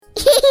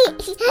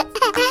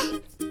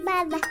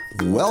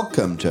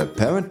Welcome to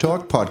Parent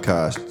Talk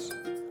Podcasts,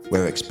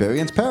 where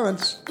experienced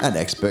parents and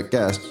expert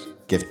guests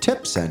give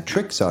tips and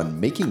tricks on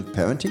making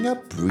parenting a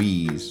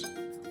breeze.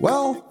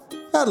 Well,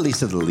 at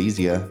least a little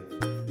easier.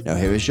 Now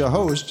here is your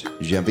host,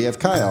 Genevieve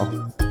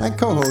Kyle, and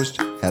co-host,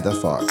 Heather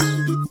Fox.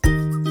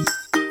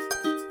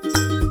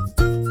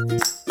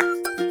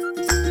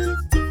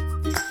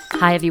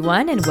 Hi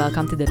everyone, and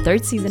welcome to the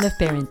third season of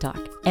Parent Talk,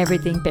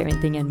 everything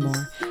parenting and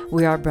more.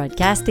 We are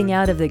broadcasting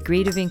out of the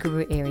Greater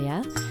Vancouver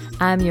area.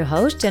 I'm your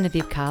host,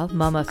 Genevieve Kyle,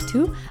 mom of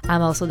two.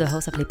 I'm also the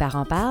host of Les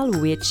Parents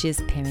Parlent, which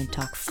is Parent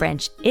Talk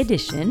French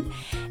edition.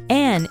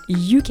 And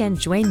you can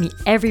join me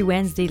every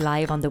Wednesday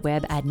live on the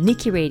web at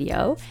Nicky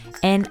Radio,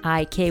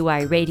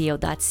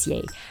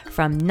 nikyradio.ca,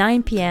 from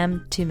 9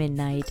 p.m. to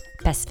midnight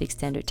Pacific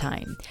Standard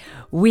Time.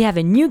 We have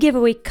a new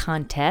giveaway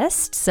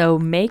contest, so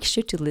make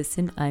sure to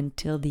listen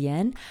until the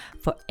end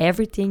for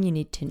everything you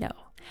need to know.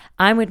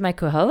 I'm with my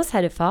co-host,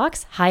 Heather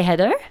Fox. Hi,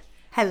 Heather.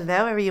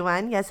 Hello,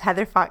 everyone. Yes,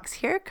 Heather Fox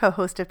here,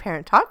 co-host of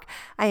Parent Talk.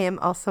 I am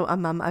also a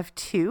mom of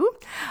two.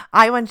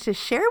 I wanted to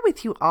share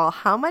with you all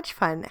how much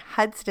fun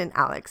Hudson and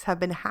Alex have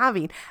been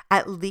having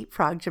at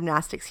Leapfrog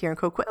Gymnastics here in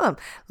Coquitlam.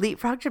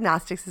 Leapfrog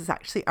Gymnastics is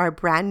actually our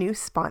brand new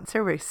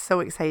sponsor. We're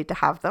so excited to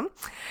have them.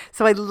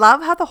 So I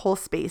love how the whole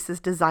space is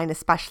designed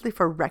especially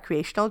for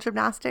recreational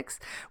gymnastics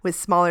with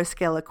smaller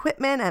scale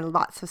equipment and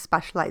lots of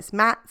specialized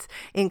mats.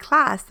 In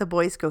class, the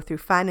boys go through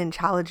fun and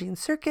challenging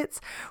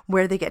circuits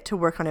where they get to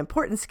work on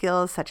important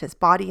skills such as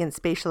body and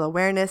spatial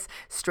awareness,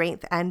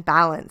 strength, and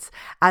balance.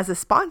 As a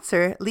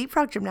sponsor,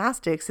 Leapfrog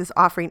Gymnastics is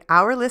offering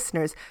our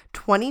listeners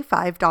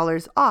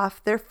 $25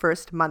 off their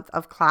first month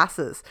of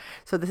classes.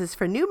 So this is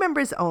for new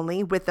members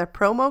only with the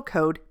promo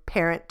code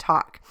Parent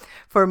Talk.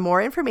 For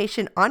more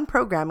information on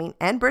programming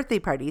and birthday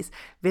parties,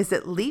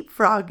 visit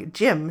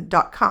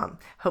leapfroggym.com.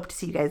 Hope to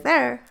see you guys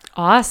there.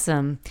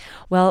 Awesome.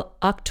 Well,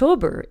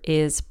 October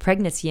is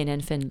Pregnancy and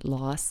Infant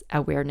Loss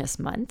Awareness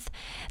Month.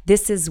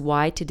 This is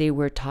why today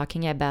we're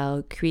talking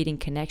about creating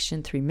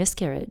connection through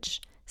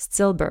miscarriage,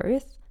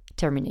 stillbirth,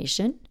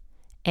 termination,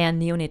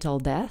 and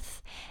neonatal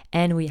death.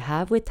 And we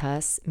have with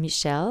us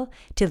Michelle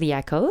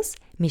Tyliakos.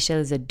 Michelle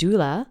is a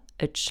doula,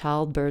 a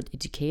childbirth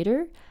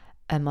educator,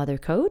 a mother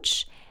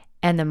coach,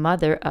 and the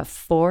mother of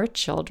 4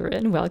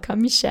 children.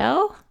 Welcome,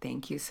 Michelle.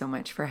 Thank you so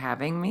much for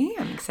having me.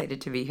 I'm excited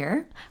to be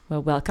here.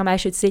 Well, welcome. I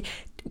should say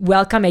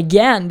welcome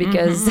again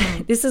because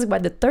this is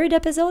the third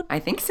episode? I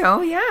think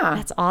so, yeah.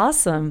 That's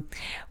awesome.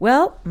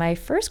 Well, my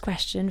first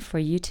question for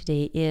you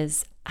today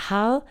is,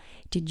 how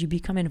did you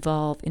become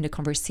involved in the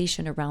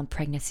conversation around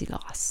pregnancy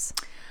loss?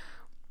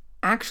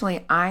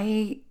 Actually,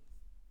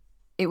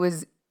 it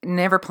was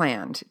never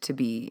planned to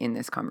be in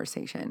this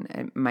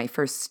conversation. My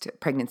first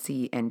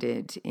pregnancy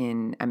ended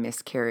in a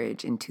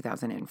miscarriage in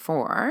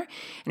 2004.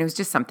 And it was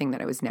just something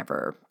that I was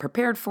never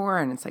prepared for.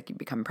 And it's like you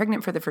become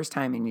pregnant for the first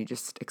time and you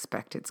just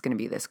expect it's going to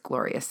be this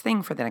glorious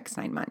thing for the next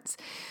 9 months.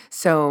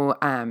 So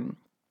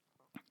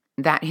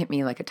that hit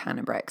me like a ton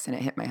of bricks, and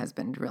it hit my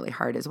husband really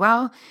hard as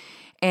well.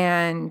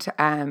 And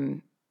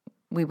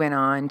we went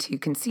on to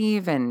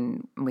conceive,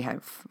 and we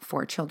have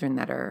 4 children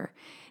that are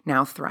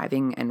now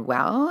thriving and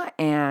well.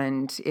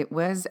 And it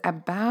was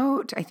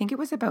about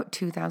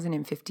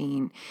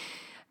 2015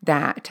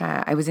 that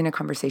I was in a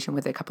conversation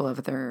with a couple of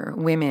other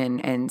women,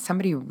 and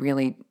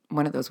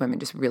one of those women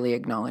just really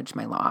acknowledged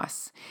my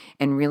loss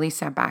and really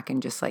sat back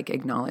and just like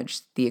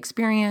acknowledged the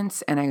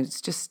experience. And I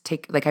was just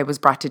I was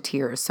brought to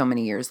tears so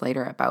many years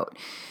later about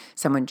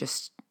someone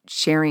just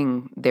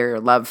sharing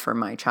their love for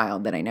my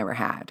child that I never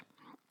had.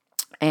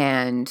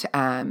 And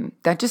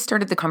that just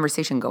started the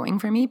conversation going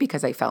for me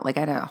because I felt like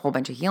I had a whole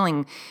bunch of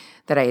healing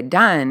that I had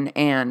done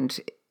and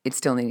it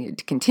still needed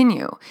to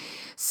continue.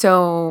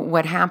 So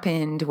what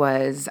happened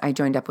was I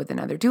joined up with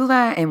another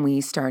doula, and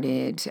we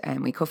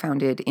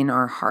co-founded In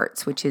Our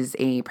Hearts, which is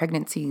a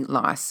pregnancy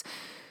loss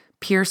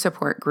peer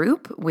support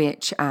group,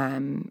 which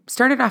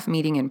started off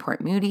meeting in Port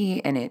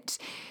Moody, and it's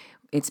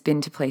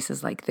been to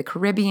places like the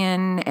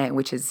Caribbean,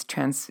 which is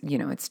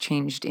it's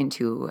changed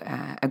into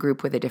a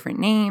group with a different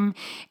name.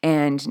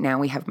 And now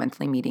we have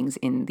monthly meetings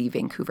in the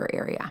Vancouver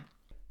area.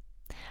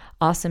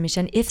 Awesome,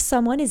 Michelle. If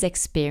someone is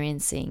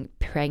experiencing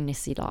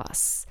pregnancy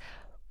loss,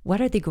 what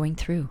are they going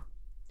through?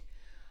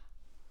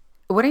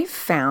 What I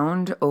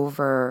found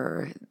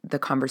over the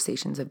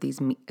conversations of these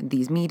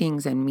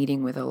meetings and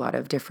meeting with a lot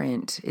of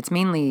it's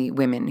mainly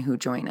women who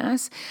join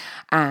us.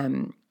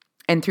 And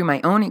through my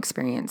own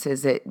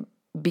experiences, it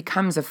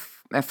becomes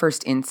a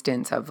first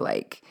instance of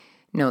like,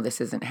 no,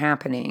 this isn't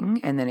happening.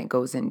 And then it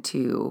goes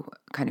into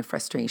kind of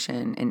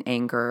frustration and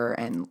anger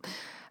and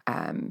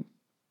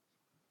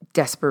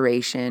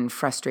desperation,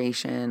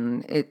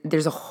 frustration.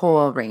 There's a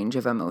whole range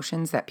of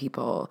emotions that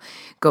people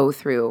go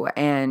through.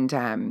 And,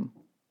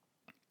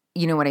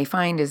 what I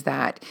find is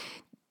that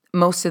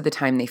most of the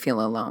time they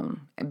feel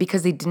alone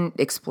because they didn't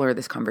explore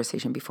this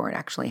conversation before it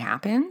actually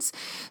happens.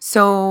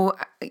 So,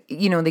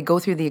 they go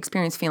through the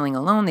experience feeling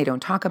alone. They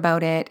don't talk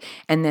about it.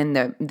 And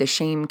then the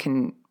shame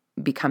can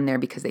become there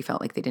because they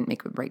felt like they didn't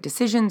make the right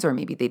decisions, or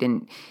maybe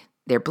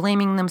they're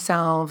blaming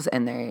themselves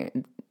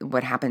and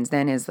what happens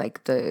then is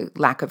like the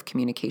lack of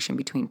communication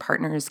between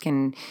partners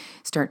can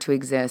start to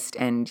exist,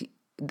 and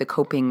the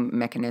coping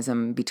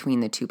mechanism between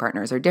the two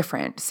partners are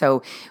different.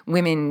 So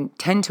women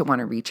tend to want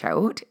to reach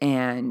out,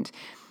 and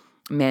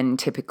men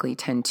typically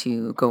tend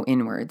to go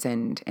inwards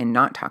and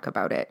not talk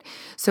about it.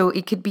 So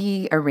it could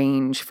be a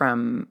range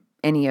from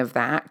any of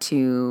that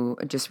to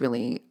just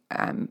really,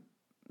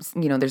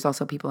 there's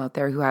also people out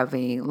there who have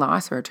a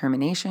loss or a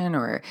termination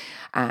or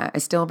a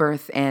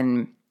stillbirth,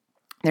 and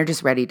they're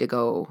just ready to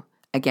go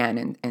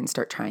again and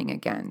start trying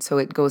again. So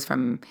it goes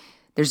from,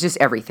 there's just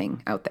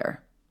everything out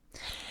there.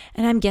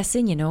 And I'm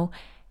guessing,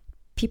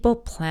 people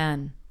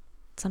plan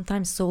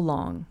sometimes so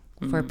long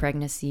for a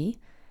pregnancy,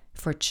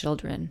 for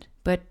children,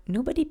 but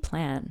nobody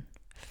plan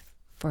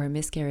for a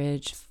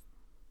miscarriage,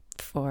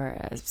 for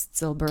a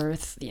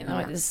stillbirth.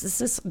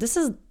 This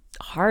is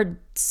a hard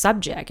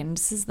subject, and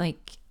this is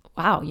like,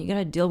 wow, you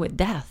gotta deal with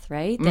death,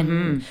 right?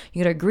 And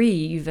you gotta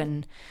grieve.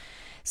 And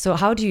so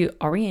how do you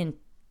orient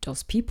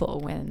those people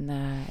when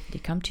they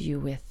come to you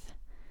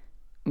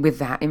with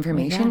that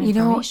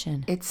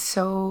information? It's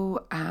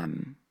so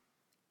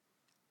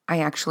I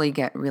actually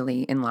get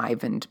really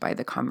enlivened by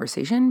the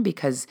conversation,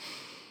 because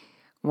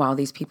while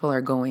these people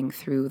are going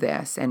through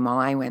this, and while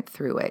I went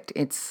through it,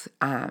 it's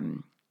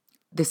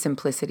the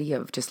simplicity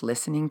of just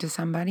listening to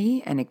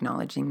somebody and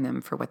acknowledging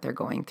them for what they're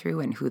going through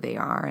and who they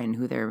are and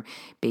who their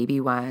baby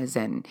was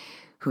and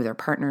who their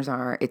partners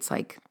are. It's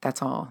like,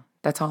 that's all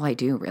I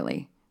do,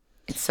 really.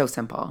 It's so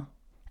simple.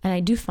 And I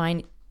do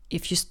find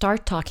if you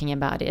start talking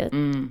about it,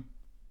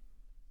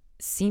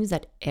 seems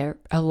that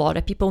a lot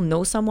of people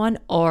know someone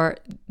or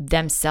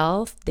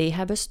themselves, they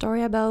have a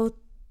story about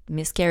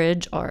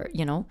miscarriage or,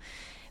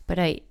 but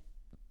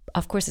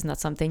of course, it's not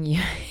something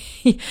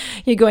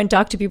you go and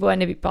talk to people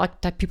and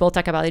people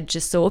talk about it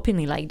just so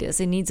openly like this.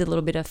 It needs a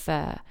little bit of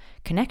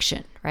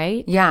connection,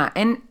 right? Yeah.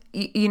 And,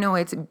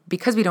 it's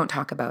because we don't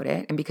talk about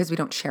it, and because we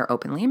don't share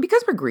openly, and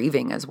because we're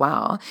grieving as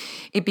well,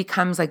 it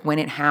becomes like when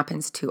it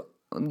happens to,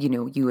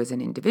 you as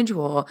an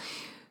individual,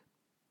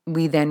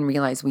 we then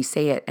realize we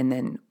say it, and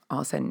then all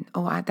of a sudden,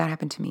 that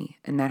happened to me,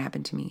 and that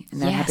happened to me, and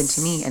that happened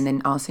to me. And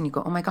then all of a sudden you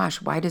go, oh my gosh,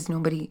 why did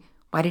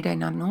I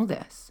not know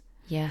this?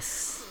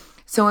 Yes.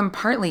 So and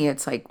partly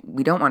it's like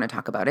we don't want to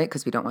talk about it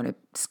because we don't want to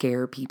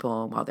scare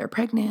people while they're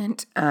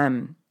pregnant.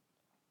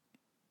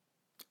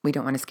 We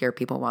don't want to scare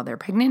people while they're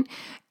pregnant.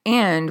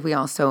 And we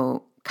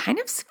also kind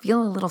of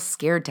feel a little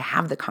scared to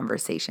have the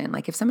conversation.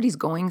 Like if somebody's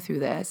going through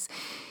this,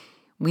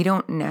 we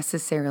don't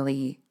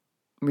necessarily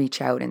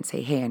reach out and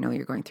say, hey, I know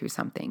you're going through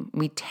something.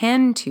 We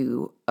tend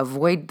to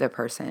avoid the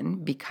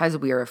person because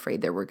we are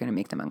afraid that we're going to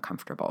make them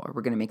uncomfortable or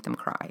we're going to make them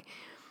cry.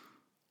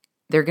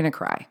 They're going to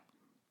cry.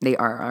 They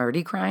are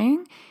already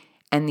crying.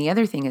 And the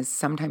other thing is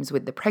sometimes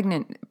with the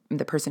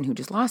person who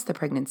just lost the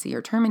pregnancy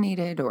or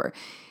terminated or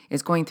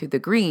is going through the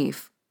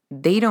grief,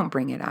 they don't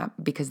bring it up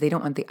because they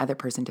don't want the other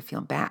person to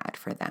feel bad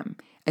for them,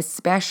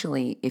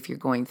 especially if you're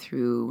going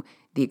through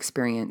the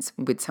experience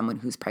with someone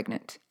who's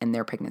pregnant and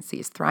their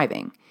pregnancy is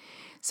thriving.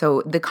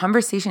 So the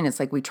conversation is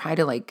like we try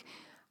to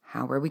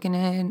how are we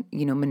going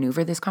to,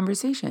 maneuver this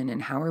conversation,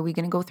 and how are we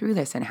going to go through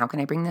this, and how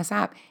can I bring this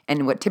up?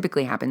 And what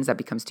typically happens, that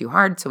becomes too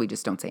hard, so we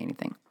just don't say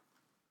anything.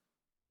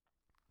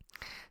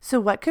 So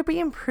what could be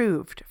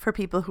improved for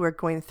people who are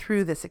going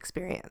through this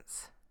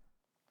experience?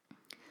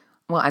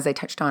 Well, as I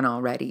touched on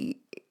already,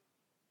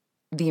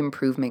 the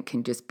improvement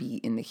can just be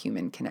in the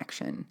human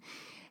connection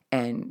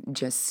and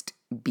just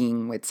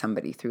being with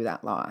somebody through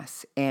that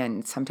loss.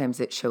 And sometimes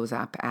it shows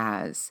up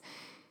as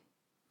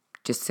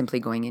just simply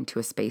going into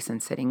a space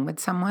and sitting with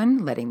someone,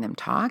 letting them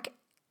talk.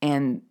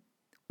 And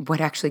what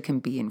actually can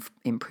be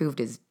improved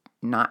is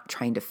not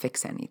trying to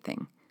fix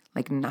anything.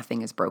 Like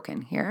nothing is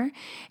broken here.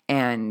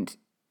 And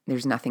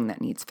there's nothing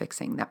that needs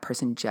fixing. That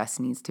person just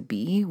needs to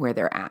be where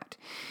they're at.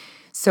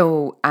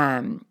 So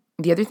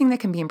the other thing that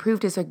can be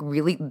improved is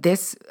really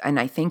this, and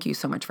I thank you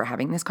so much for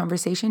having this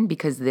conversation,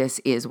 because this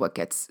is what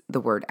gets the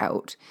word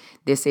out.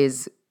 This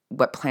is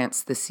what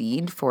plants the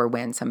seed for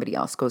when somebody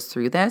else goes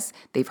through this.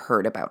 They've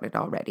heard about it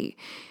already.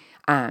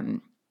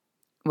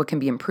 What can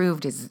be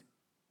improved is,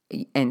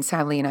 and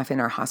sadly enough in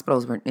our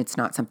hospitals, it's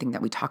not something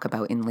that we talk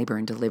about in labor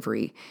and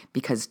delivery,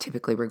 because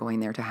typically we're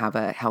going there to have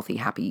a healthy,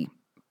 happy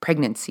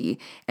pregnancy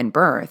and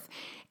birth.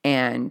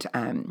 And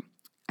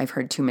I've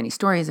heard too many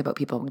stories about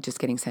people just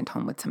getting sent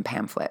home with some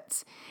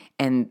pamphlets,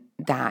 and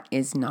that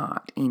is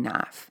not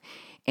enough.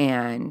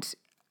 And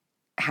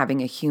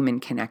having a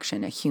human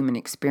connection, a human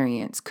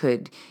experience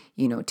could,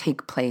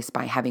 take place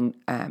by having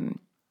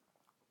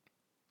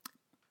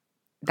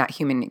that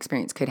human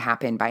experience could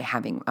happen by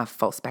having a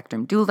full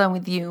spectrum doula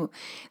with you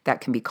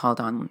that can be called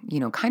on,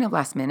 kind of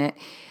last minute.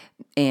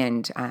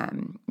 And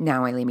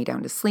Now I Lay Me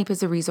Down to Sleep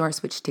is a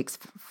resource which takes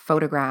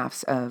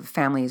photographs of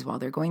families while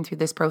they're going through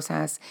this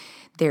process.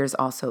 There's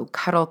also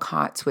cuddle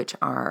cots, which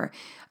are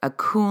a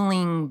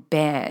cooling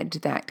bed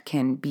that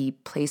can be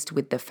placed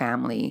with the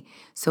family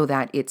so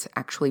that it's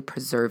actually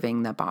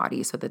preserving the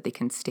body so that they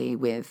can stay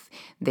with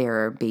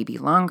their baby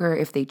longer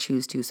if they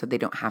choose to, so they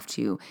don't have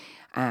to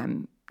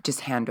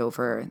just hand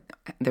over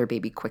their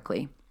baby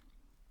quickly.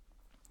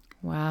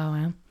 Wow.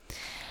 Huh?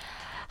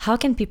 How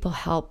can people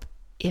help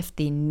if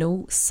they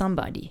know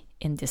somebody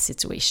in this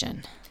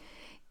situation?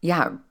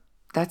 Yeah,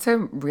 that's a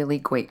really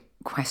great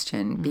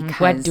question because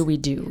What do we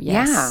do?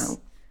 Yes. Yeah,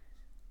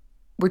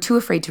 we're too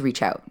afraid to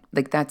reach out.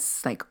 Like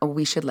that's like, oh,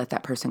 we should let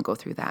that person go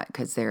through that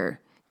because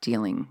they're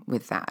dealing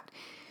with that.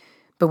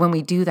 But when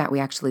we do that, we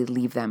actually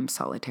leave them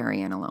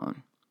solitary and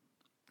alone.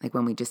 Like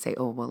when we just say,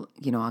 oh, well,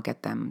 I'll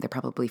get them. They're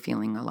probably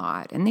feeling a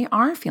lot. And they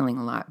are feeling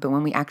a lot. But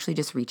when we actually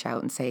just reach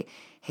out and say,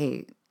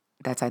 hey,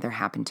 that's either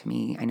happened to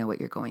me. I know what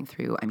you're going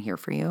through. I'm here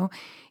for you.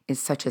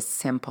 Is such a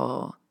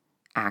simple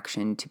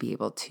action to be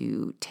able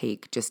to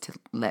take just to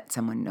let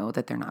someone know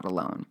that they're not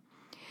alone.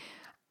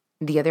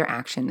 The other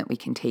action that we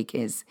can take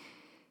is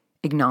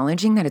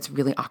acknowledging that it's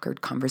really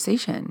awkward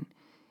conversation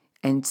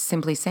and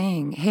simply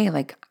saying, hey,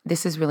 like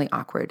this is really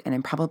awkward and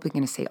I'm probably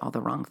going to say all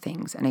the wrong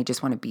things and I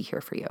just want to be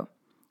here for you.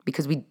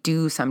 Because we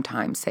do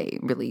sometimes say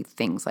really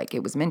things like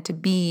it was meant to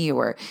be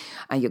or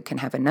you can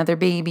have another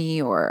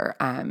baby or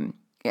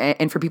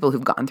and for people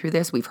who've gone through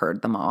this, we've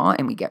heard them all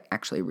and we get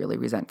actually really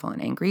resentful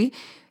and angry.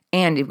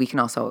 And we can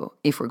also,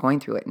 if we're going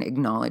through it, and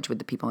acknowledge with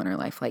the people in our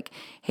life, like,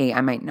 hey, I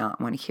might not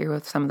want to hear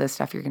some of the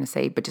stuff you're going to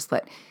say, but just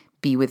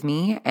be with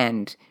me.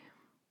 And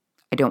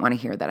I don't want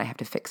to hear that I have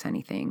to fix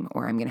anything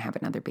or I'm going to have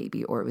another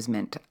baby or it was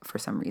meant for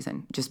some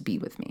reason. Just be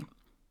with me.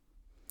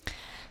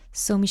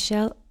 So,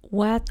 Michelle,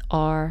 what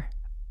are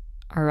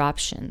our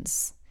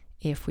options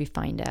if we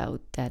find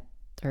out that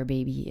our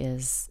baby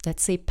is,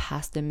 let's say,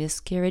 past the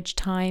miscarriage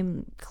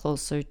time,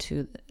 closer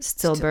to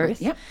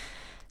stillbirth? Yep.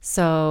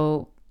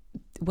 So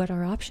what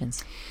are our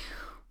options?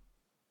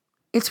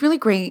 It's really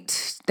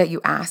great that you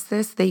asked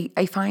this.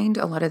 I find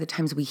a lot of the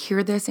times we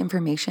hear this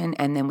information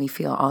and then we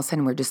feel all of a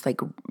sudden we're just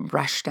like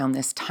rushed down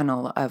this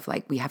tunnel of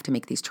like, we have to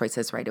make these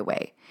choices right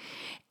away.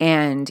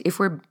 And if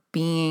we're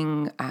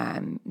being,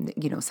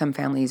 some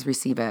families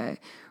receive a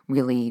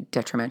really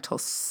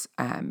detrimental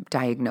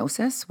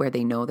diagnosis where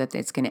they know that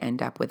it's going to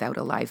end up without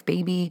a live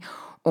baby,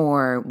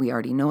 or we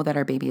already know that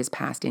our baby is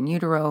passed in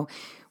utero,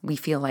 we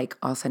feel like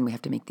all of a sudden we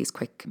have to make these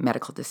quick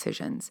medical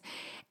decisions.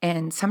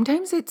 And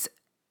sometimes it's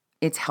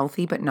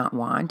healthy but not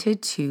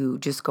wanted to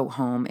just go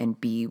home and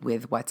be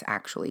with what's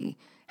actually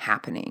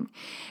happening.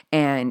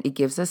 And it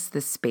gives us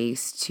the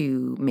space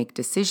to make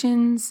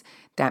decisions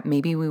that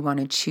maybe we want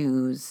to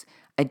choose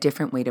a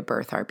different way to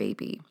birth our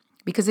baby.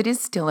 Because it is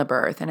still a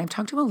birth. And I've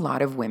talked to a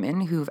lot of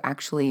women who've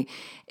actually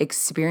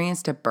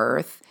experienced a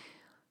birth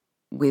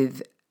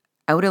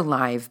without a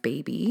live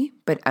baby,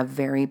 but a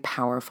very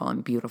powerful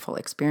and beautiful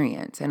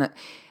experience. And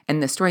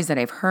the stories that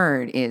I've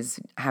heard is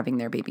having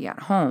their baby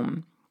at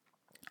home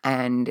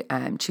and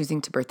choosing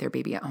to birth their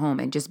baby at home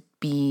and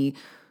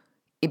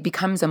it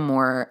becomes a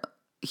more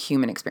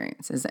human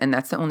experience. And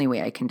that's the only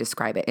way I can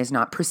describe it. It's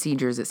not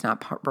procedures, it's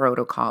not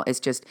protocol, it's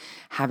just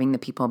having the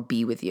people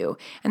be with you.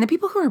 And the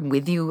people who are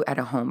with you at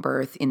a home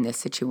birth in this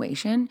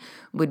situation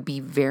would be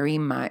very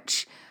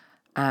much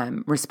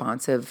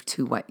responsive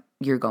to what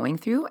you're going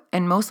through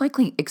and most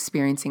likely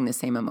experiencing the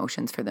same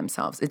emotions for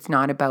themselves. It's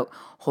not about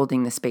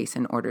holding the space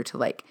in order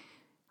to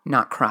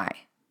not cry.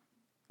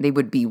 They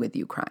would be with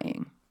you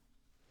crying.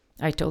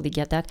 I totally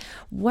get that.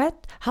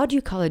 How do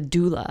you call a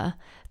doula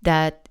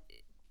that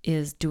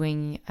is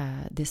doing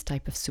this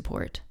type of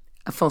support?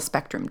 A full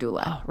spectrum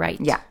doula. Oh, right.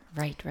 Yeah.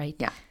 Right.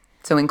 Yeah.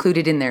 So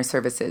included in their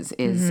services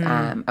is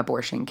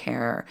abortion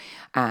care,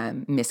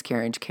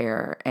 miscarriage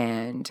care,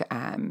 and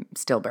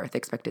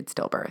expected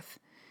stillbirth.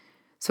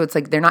 So it's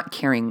like they're not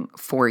caring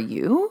for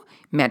you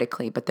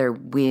medically, but they're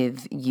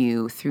with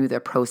you through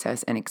the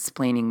process and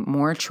explaining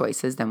more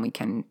choices than we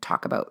can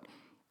talk about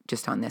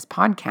just on this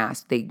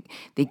podcast.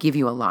 They give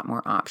you a lot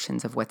more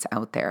options of what's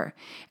out there.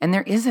 And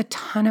there is a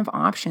ton of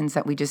options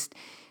that we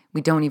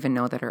don't even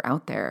know that are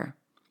out there.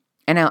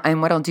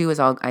 And what I'll do is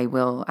I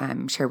will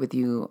share with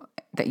you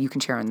that you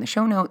can share on the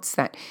show notes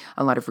that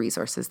a lot of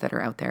resources that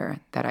are out there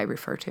that I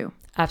refer to.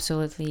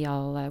 Absolutely.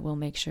 We'll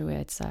make sure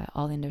it's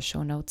all in the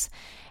show notes.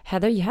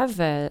 Heather, you have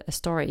a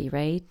story,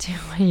 right?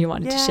 You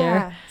wanted to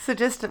share? So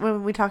just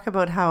when we talk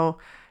about how,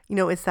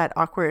 it's that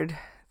awkward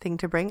thing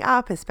to bring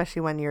up,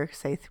 especially when you're,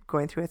 say,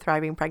 going through a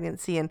thriving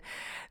pregnancy. And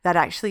that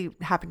actually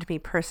happened to me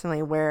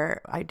personally,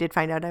 where I did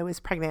find out I was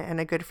pregnant, and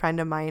a good friend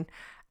of mine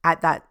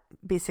at that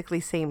basically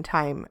same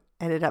time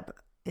ended up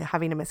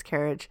having a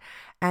miscarriage.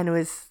 And it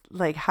was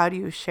like, how do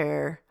you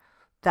share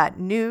that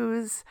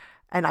news?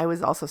 And I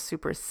was also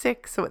super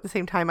sick. So at the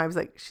same time, I was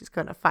like, she's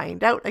going to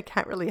find out. I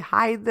can't really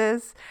hide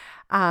this.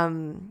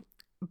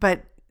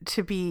 But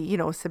to be,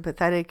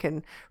 sympathetic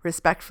and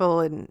respectful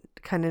and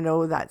kind of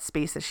know that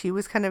space that she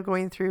was kind of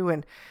going through.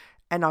 And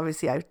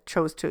obviously I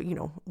chose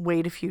to,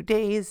 wait a few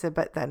days,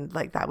 but then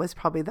that was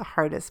probably the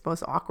hardest,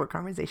 most awkward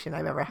conversation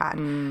I've ever had.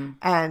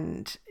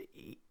 And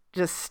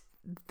just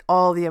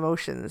all the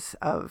emotions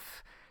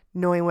of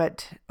knowing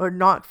or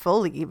not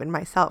fully even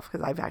myself,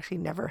 because I've actually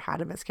never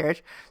had a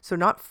miscarriage. So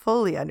not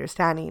fully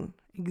understanding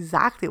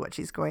exactly what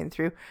she's going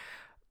through,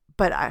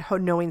 but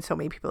knowing so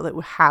many people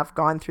that have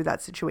gone through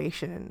that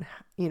situation and,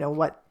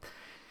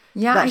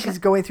 she's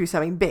going through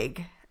something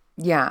big.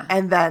 Yeah.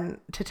 And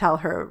then to tell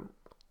her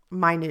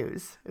my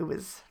news. It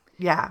was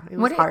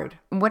hard.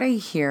 What I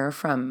hear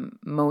from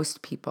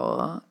most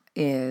people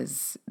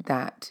is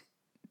that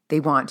they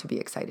want to be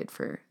excited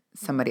for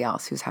somebody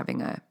else who's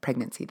having a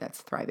pregnancy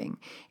that's thriving.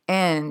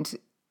 And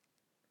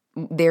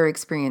their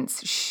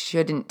experience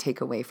shouldn't take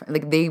away from,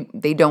 like,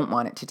 they don't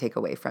want it to take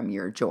away from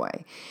your joy.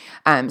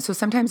 So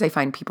sometimes I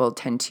find people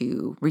tend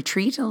to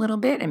retreat a little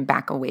bit and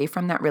back away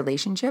from that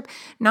relationship,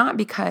 not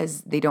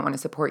because they don't want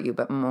to support you,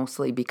 but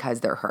mostly because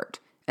they're hurt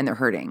and they're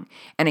hurting.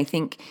 And I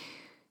think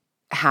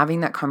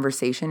having that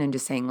conversation and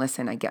just saying,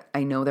 listen,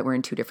 I know that we're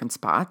in two different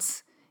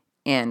spots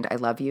and I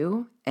love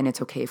you, and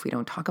it's okay if we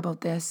don't talk about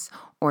this,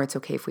 or it's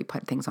okay if we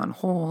put things on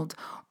hold,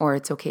 or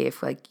it's okay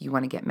if, like, you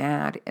want to get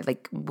mad,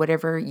 like,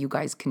 whatever you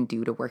guys can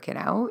do to work it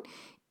out.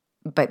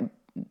 But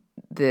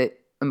the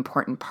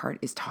important part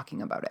is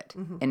talking about it,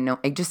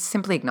 and just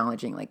simply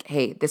acknowledging, like,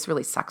 hey, this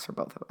really sucks for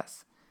both of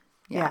us.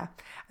 Yeah.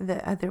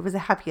 There was a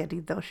happy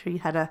ending, though. She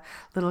had a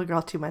little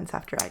girl 2 months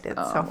after I did.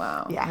 Oh, so,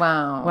 wow. Yeah.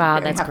 Wow.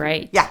 That's happy.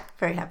 great. Yeah,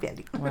 very happy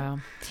ending. Wow.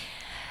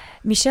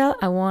 Michelle,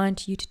 I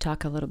want you to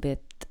talk a little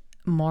bit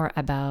more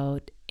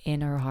about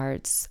Inner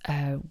Hearts.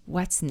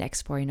 What's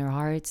next for Inner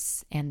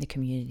Hearts and the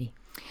community?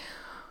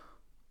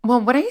 Well,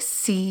 what I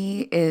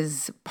see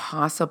is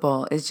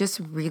possible is just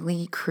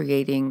really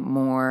creating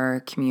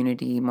more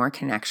community, more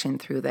connection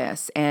through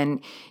this. And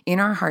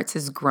Inner Hearts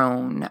has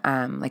grown,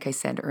 like I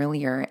said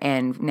earlier,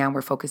 and now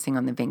we're focusing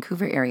on the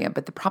Vancouver area.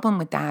 But the problem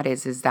with that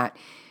is that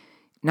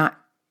not,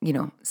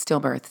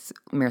 stillbirth,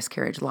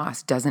 miscarriage,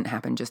 loss doesn't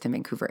happen just in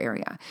Vancouver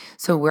area.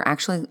 So we're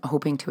actually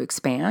hoping to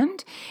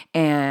expand,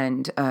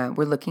 and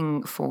we're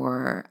looking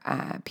for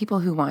people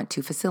who want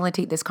to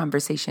facilitate this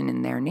conversation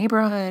in their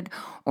neighborhood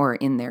or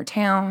in their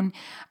town.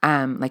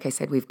 Like I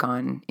said, we've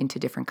gone into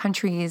different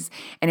countries,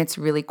 and it's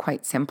really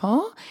quite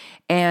simple.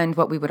 And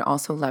what we would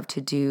also love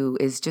to do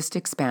is just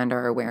expand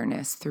our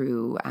awareness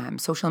through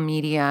social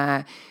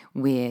media,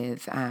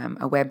 with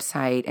a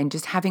website, and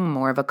just having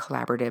more of a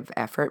collaborative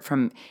effort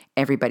from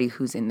everybody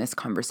who's in this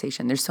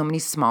conversation. There's so many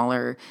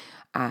smaller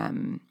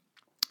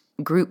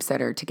groups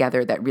that are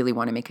together that really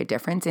want to make a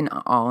difference in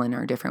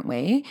our different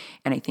way.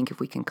 And I think if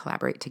we can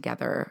collaborate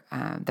together,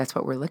 that's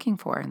what we're looking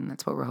for, and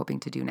that's what we're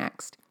hoping to do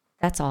next.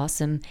 That's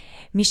awesome.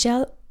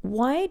 Michelle,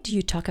 why do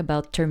you talk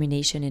about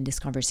termination in this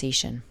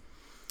conversation?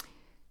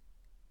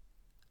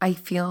 I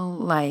feel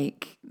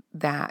like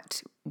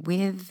that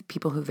with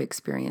people who've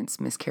experienced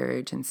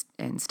miscarriage and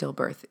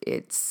stillbirth,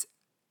 it's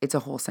a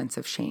whole sense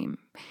of shame.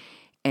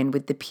 And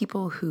with the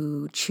people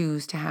who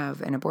choose to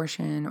have an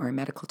abortion or a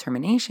medical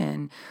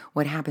termination,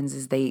 what happens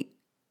is they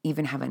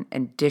even have an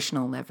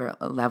additional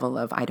level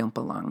of I don't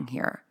belong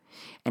here,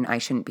 and I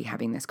shouldn't be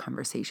having this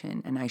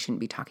conversation, and I shouldn't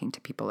be talking to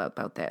people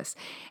about this.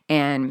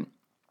 And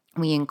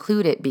we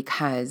include it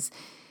because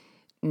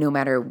no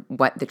matter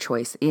what the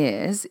choice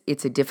is,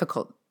 it's a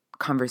difficult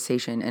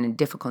conversation and a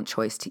difficult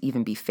choice to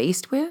even be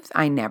faced with.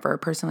 I never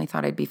personally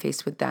thought I'd be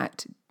faced with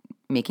that,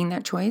 making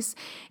that choice.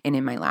 And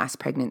in my last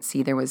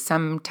pregnancy, there was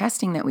some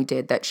testing that we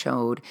did that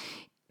showed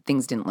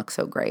things didn't look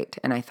so great.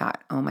 And I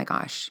thought, oh my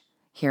gosh,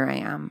 here I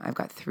am. I've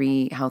got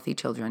 3 healthy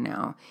children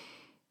now.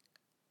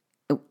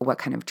 What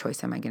kind of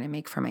choice am I going to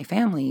make for my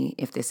family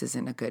if this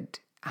isn't a good,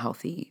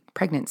 healthy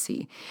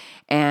pregnancy?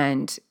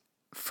 And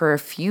for a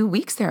few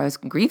weeks there, I was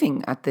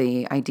grieving at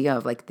the idea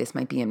of, like, this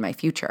might be in my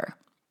future,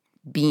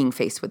 being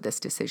faced with this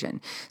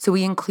decision. So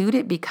we include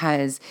it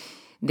because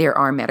there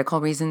are medical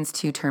reasons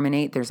to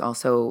terminate. There's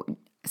also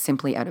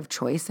simply out of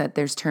choice that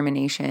there's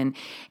termination.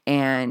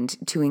 And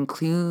to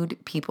include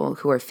people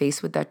who are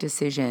faced with that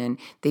decision,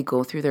 they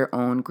go through their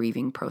own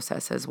grieving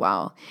process as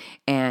well.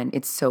 And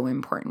it's so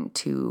important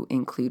to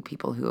include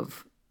people who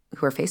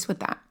are faced with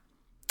that.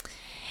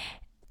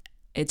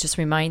 It just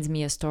reminds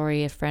me a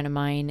story. A friend of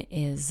mine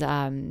is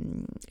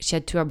she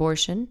had 2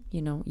 abortions,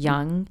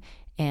 young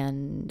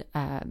and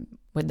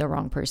with the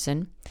wrong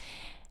person.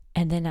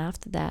 And then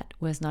after that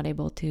was not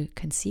able to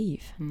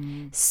conceive.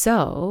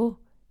 So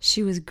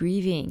she was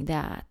grieving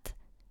that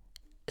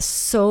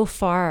so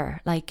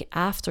far, like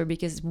after,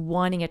 because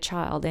wanting a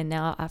child, and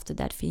now after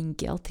that feeling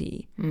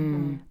guilty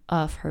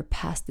of her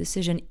past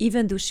decision,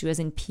 even though she was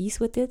in peace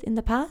with it in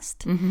the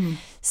past.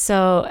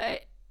 So,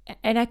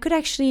 and I could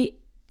actually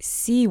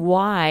see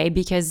why,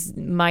 because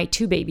my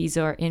 2 babies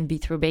are in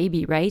vitro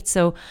baby, right?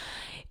 So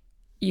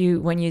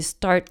when you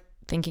start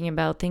thinking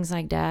about things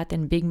like that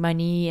and big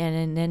money,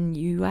 and then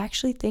you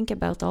actually think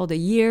about all the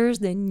years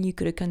then you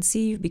could have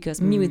conceived, because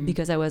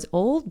because I was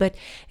old. But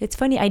it's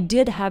funny, I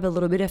did have a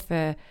little bit of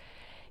a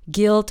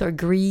guilt or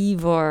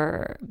grieve,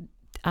 or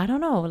I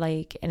don't know,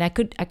 like, and I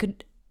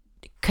could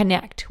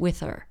connect with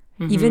her,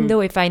 even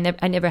though if I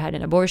never had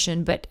an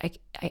abortion, but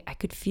I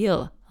could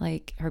feel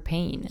like her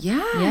pain.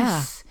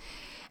 Yes. Yeah.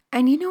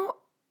 And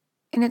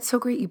and it's so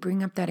great you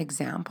bring up that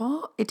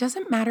example. It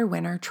doesn't matter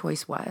when our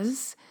choice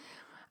was.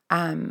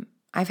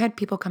 I've had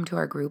people come to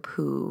our group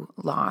who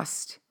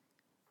lost,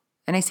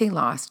 and I say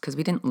lost because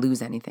we didn't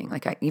lose anything.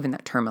 Like, even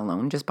that term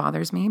alone just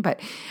bothers me. But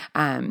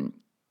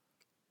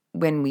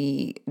when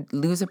we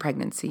lose a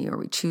pregnancy or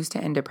we choose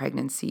to end a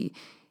pregnancy,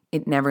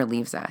 it never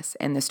leaves us.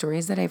 And the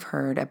stories that I've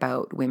heard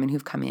about women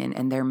who've come in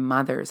and their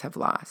mothers have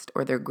lost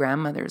or their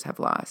grandmothers have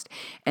lost,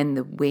 and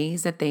the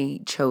ways that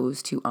they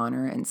chose to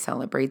honor and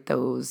celebrate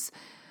those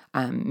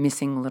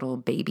missing little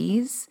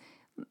babies,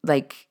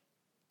 like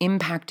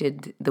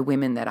impacted the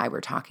women that I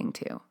were talking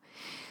to.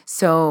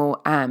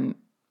 So, and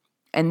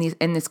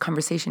in this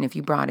conversation, if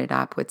you brought it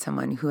up with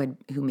someone who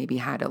maybe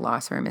had a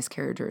loss or a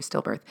miscarriage or a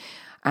stillbirth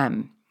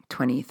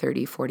 20,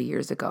 30, 40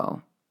 years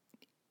ago,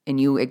 and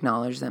you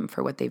acknowledge them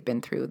for what they've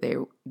been through,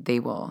 they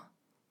will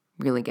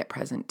really get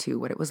present to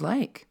what it was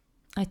like.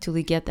 I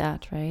totally get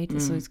that, right?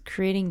 So it's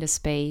creating the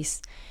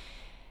space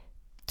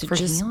to for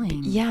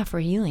healing. For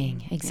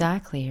healing.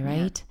 Exactly,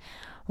 right? Yeah.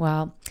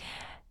 Well,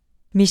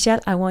 Michelle,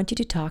 I want you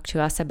to talk to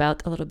us a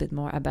little bit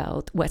more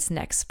about what's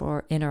next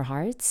for Inner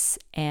Hearts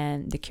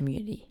and the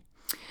community.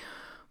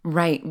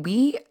 Right.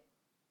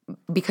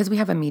 Because we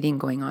have a meeting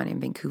going on in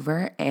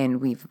Vancouver, and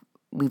we've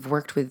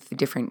worked with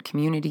different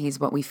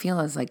communities, what we feel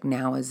is like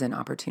now is an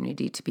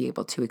opportunity to be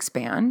able to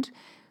expand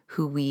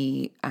who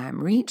we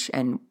reach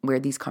and where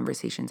these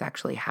conversations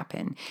actually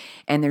happen.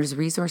 And there's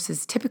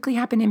resources typically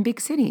happen in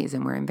big cities,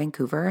 and we're in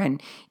Vancouver,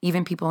 and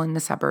even people in the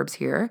suburbs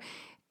here.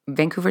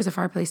 Vancouver's a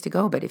far place to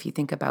go, but if you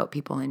think about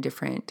people in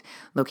different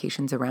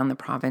locations around the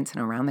province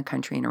and around the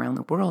country and around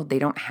the world, they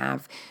don't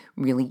have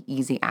really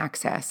easy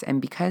access.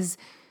 And because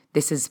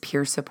this is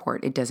peer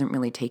support, it doesn't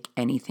really take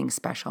anything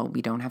special.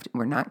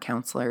 We're not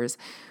counselors.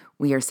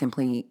 We are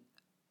simply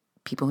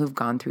people who've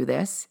gone through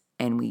this,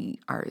 and we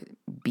are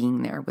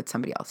being there with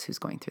somebody else who's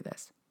going through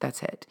this.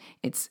 That's it.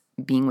 It's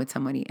being with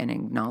somebody and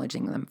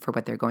acknowledging them for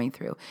what they're going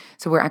through.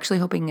 So we're actually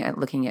looking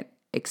at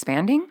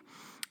expanding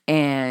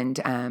and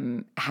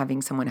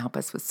having someone help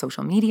us with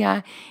social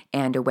media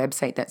and a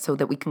website so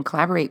that we can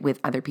collaborate with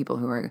other people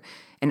who are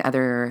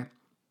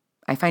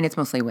I find it's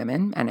mostly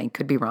women, and I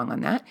could be wrong on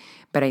that,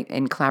 but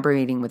in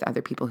collaborating with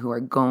other people who are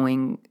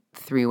going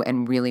through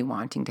and really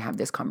wanting to have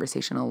this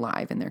conversation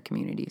alive in their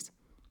communities.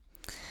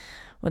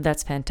 Well,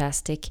 that's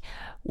fantastic.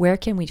 Where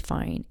can we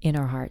find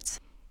Inner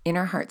Hearts?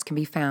 Inner Hearts can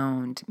be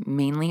found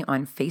mainly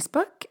on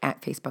Facebook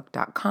at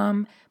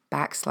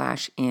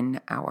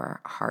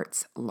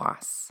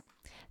facebook.com/InOurHeartsLoss.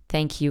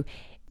 Thank you.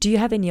 Do you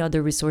have any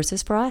other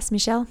resources for us,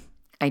 Michelle?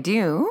 I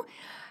do.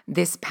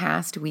 This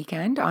past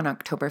weekend on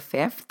October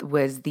 5th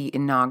was the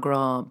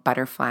inaugural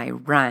Butterfly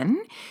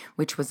Run,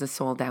 which was a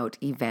sold-out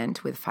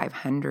event with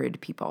 500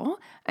 people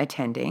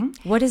attending.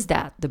 What is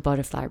that, the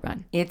Butterfly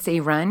Run? It's a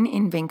run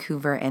in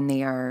Vancouver, and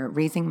they are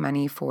raising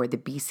money for the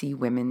BC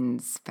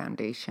Women's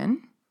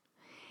Foundation.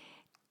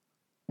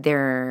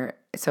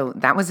 So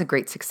that was a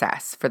great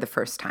success for the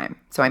first time.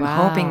 So I'm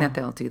hoping that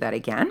they'll do that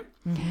again.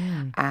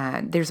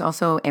 Mm-hmm. There's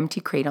also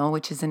Empty Cradle,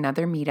 which is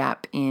another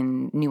meetup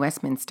in New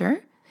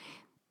Westminster.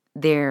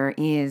 There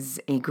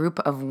is a group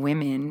of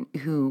women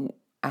who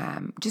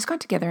just got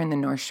together in the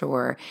North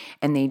Shore,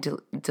 and they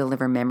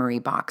deliver memory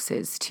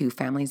boxes to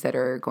families that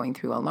are going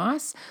through a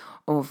loss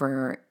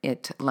over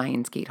at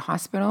Lionsgate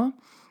Hospital.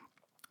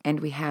 And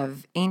we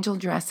have Angel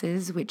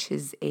Dresses, which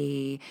is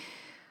a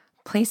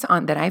place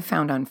that I've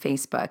found on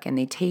Facebook, and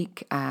they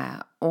take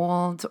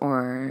old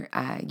or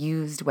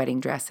used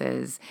wedding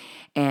dresses,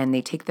 and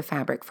they take the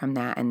fabric from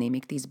that, and they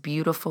make these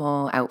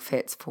beautiful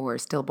outfits for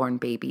stillborn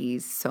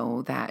babies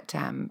so that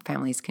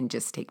families can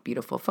just take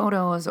beautiful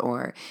photos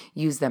or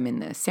use them in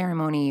the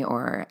ceremony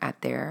or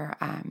at their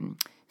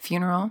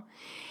funeral.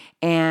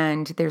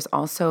 And there's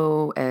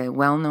also a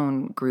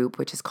well-known group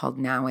which is called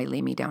Now I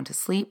Lay Me Down to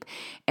Sleep.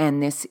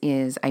 And this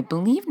is, I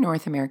believe,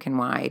 North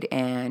American-wide.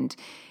 And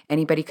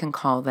anybody can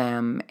call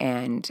them,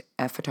 and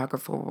a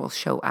photographer will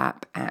show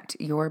up at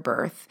your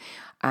birth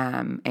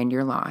and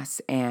your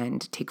loss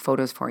and take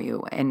photos for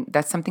you. And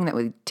that's something that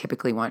we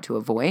typically want to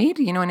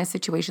avoid, in a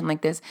situation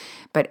like this.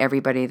 But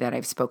everybody that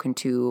I've spoken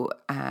to,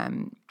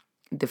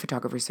 the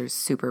photographers are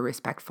super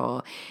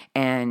respectful,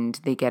 and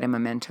they get a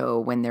memento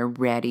when they're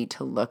ready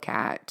to look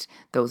at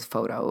those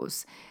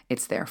photos.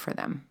 It's there for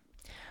them.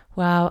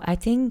 Wow, I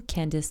think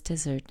Candice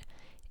Tizard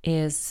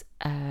is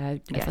a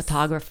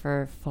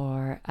photographer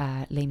for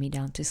Lay Me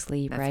Down to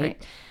Sleep,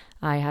 right?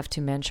 I have to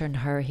mention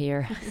her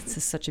here.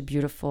 It's such a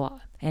beautiful,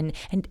 and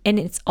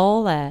it's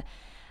all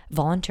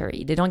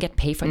voluntary. They don't get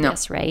paid for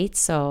this, right?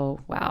 So,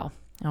 wow.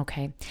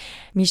 Okay.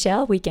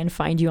 Michelle, we can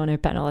find you on our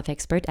panel of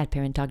experts at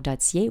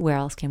parenttalk.ca. Where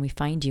else can we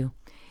find you?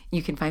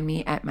 You can find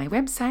me at my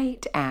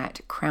website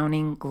at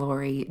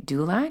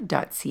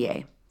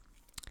crowningglorydoula.ca.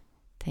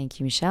 Thank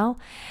you, Michelle.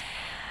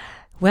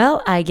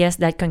 Well, I guess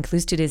that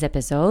concludes today's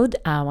episode.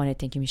 I want to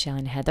thank you, Michelle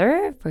and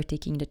Heather, for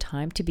taking the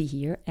time to be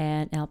here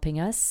and helping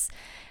us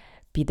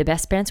be the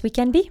best parents we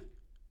can be.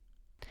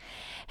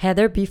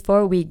 Heather,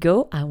 before we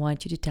go, I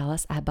want you to tell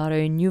us about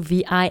our new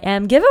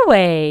VIM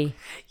giveaway.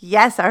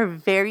 Yes, our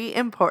very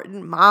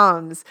important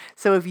moms.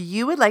 So if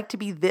you would like to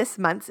be this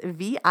month's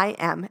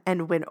VIM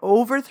and win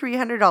over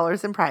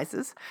 $300 in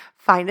prizes,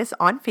 find us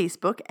on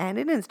Facebook and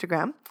on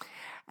Instagram.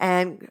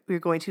 And we're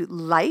going to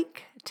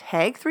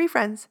tag 3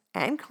 friends,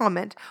 and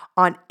comment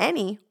on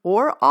any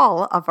or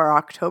all of our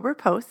October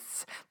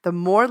posts. The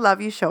more love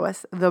you show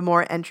us, the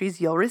more entries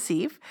you'll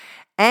receive.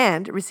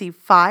 and receive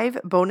 5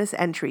 bonus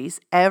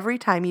entries every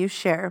time you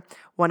share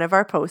one of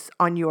our posts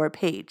on your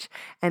page.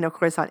 And of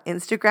course, on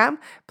Instagram,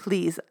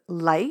 please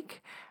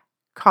like,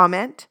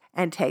 comment,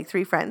 and tag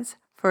 3 friends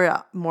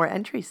for more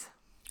entries.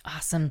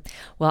 Awesome.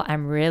 Well,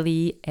 I'm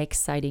really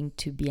excited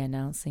to be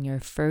announcing our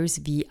first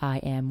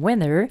VIM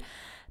winner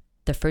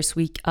the first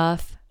week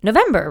of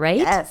November, right?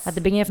 Yes. At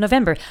the beginning of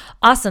November.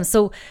 Awesome.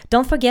 So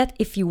don't forget,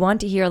 if you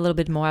want to hear a little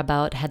bit more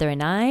about Heather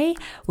and I,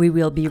 we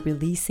will be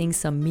releasing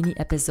some mini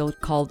episode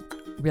called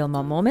Real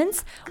Mom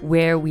Moments,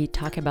 where we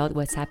talk about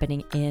what's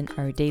happening in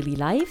our daily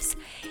lives.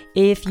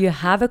 If you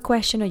have a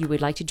question or you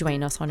would like to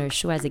join us on our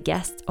show as a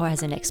guest or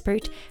as an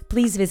expert,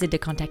 please visit the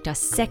Contact Us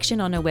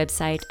section on our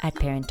website at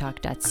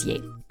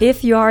parenttalk.ca.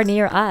 If you are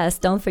near us,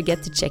 don't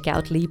forget to check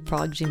out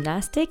Leapfrog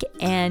Gymnastic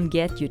and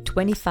get your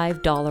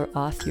 $25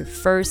 off your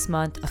first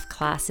month of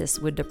classes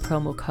with the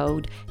promo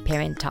code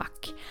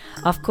ParentTalk.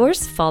 Of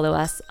course, follow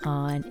us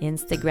on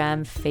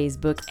Instagram,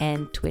 Facebook,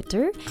 and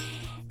Twitter.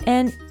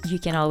 And you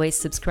can always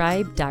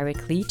subscribe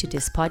directly to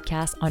this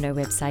podcast on our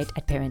website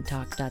at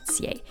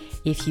parenttalk.ca.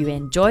 If you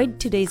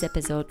enjoyed today's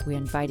episode, we're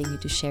inviting you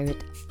to share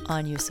it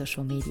on your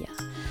social media.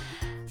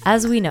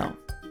 As we know,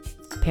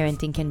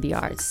 parenting can be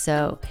hard,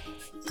 so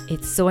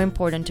it's so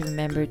important to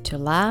remember to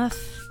laugh,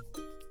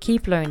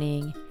 keep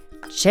learning,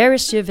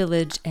 cherish your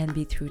village, and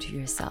be true to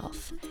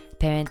yourself.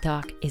 Parent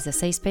Talk is a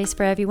safe space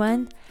for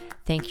everyone.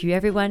 Thank you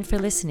everyone for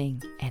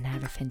listening, and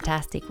have a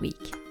fantastic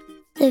week.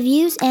 The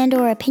views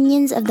and/or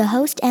opinions of the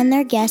host and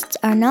their guests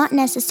are not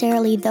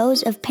necessarily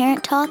those of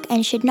Parent Talk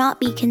and should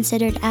not be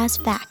considered as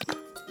fact.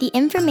 The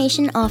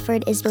information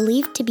offered is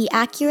believed to be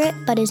accurate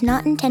but is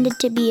not intended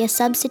to be a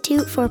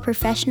substitute for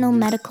professional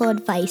medical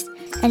advice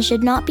and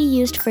should not be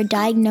used for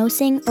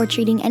diagnosing or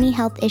treating any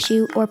health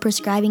issue or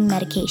prescribing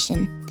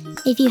medication.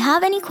 If you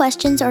have any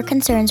questions or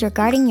concerns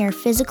regarding your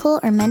physical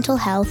or mental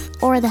health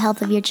or the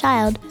health of your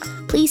child,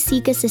 please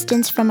seek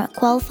assistance from a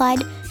qualified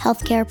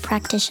healthcare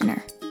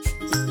practitioner.